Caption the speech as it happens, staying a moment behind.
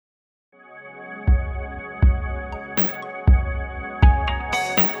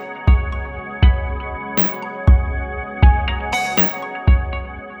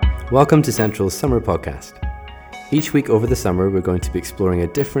Welcome to Central's Summer Podcast. Each week over the summer, we're going to be exploring a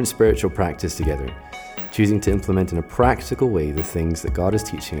different spiritual practice together, choosing to implement in a practical way the things that God is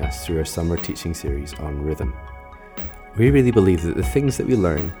teaching us through our summer teaching series on rhythm. We really believe that the things that we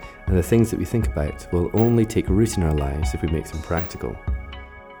learn and the things that we think about will only take root in our lives if we make them practical.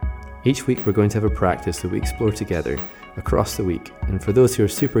 Each week, we're going to have a practice that we explore together across the week, and for those who are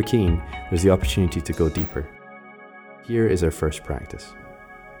super keen, there's the opportunity to go deeper. Here is our first practice.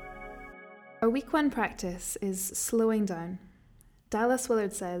 Our week one practice is slowing down. Dallas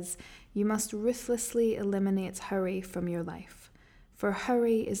Willard says, "You must ruthlessly eliminate hurry from your life, for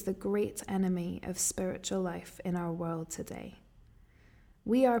hurry is the great enemy of spiritual life in our world today."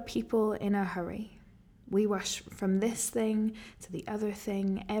 We are people in a hurry. We rush from this thing to the other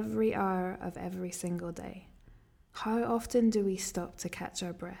thing every hour of every single day. How often do we stop to catch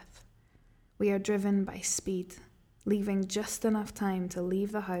our breath? We are driven by speed, leaving just enough time to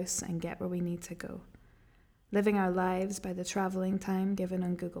leave the house and get where we need to go, living our lives by the travelling time given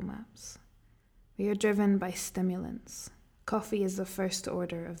on Google Maps. We are driven by stimulants. Coffee is the first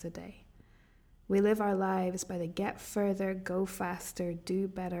order of the day. We live our lives by the get further, go faster, do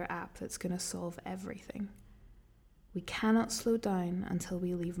better app that's going to solve everything. We cannot slow down until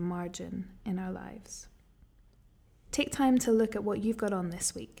we leave margin in our lives. Take time to look at what you've got on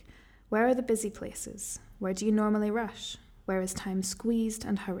this week. Where are the busy places? Where do you normally rush? Where is time squeezed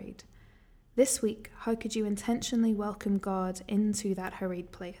and hurried? This week, how could you intentionally welcome God into that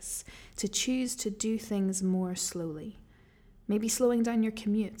hurried place, to choose to do things more slowly? Maybe slowing down your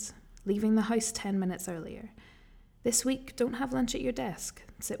commute, leaving the house 10 minutes earlier. This week, don't have lunch at your desk.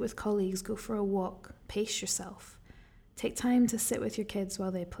 Sit with colleagues, go for a walk, pace yourself. Take time to sit with your kids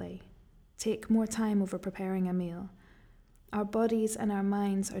while they play. Take more time over preparing a meal. Our bodies and our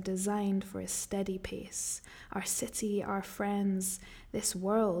minds are designed for a steady pace. Our city, our friends, this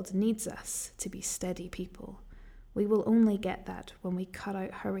world needs us to be steady people. We will only get that when we cut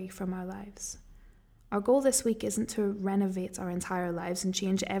out hurry from our lives. Our goal this week isn't to renovate our entire lives and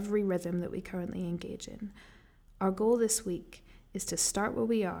change every rhythm that we currently engage in. Our goal this week is to start where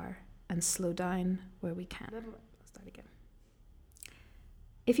we are and slow down where we can. Start again.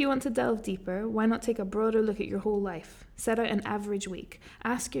 If you want to delve deeper, why not take a broader look at your whole life? Set out an average week.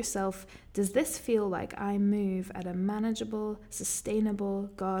 Ask yourself, does this feel like I move at a manageable,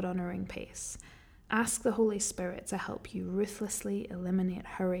 sustainable, God-honoring pace? Ask the Holy Spirit to help you ruthlessly eliminate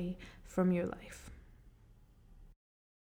hurry from your life.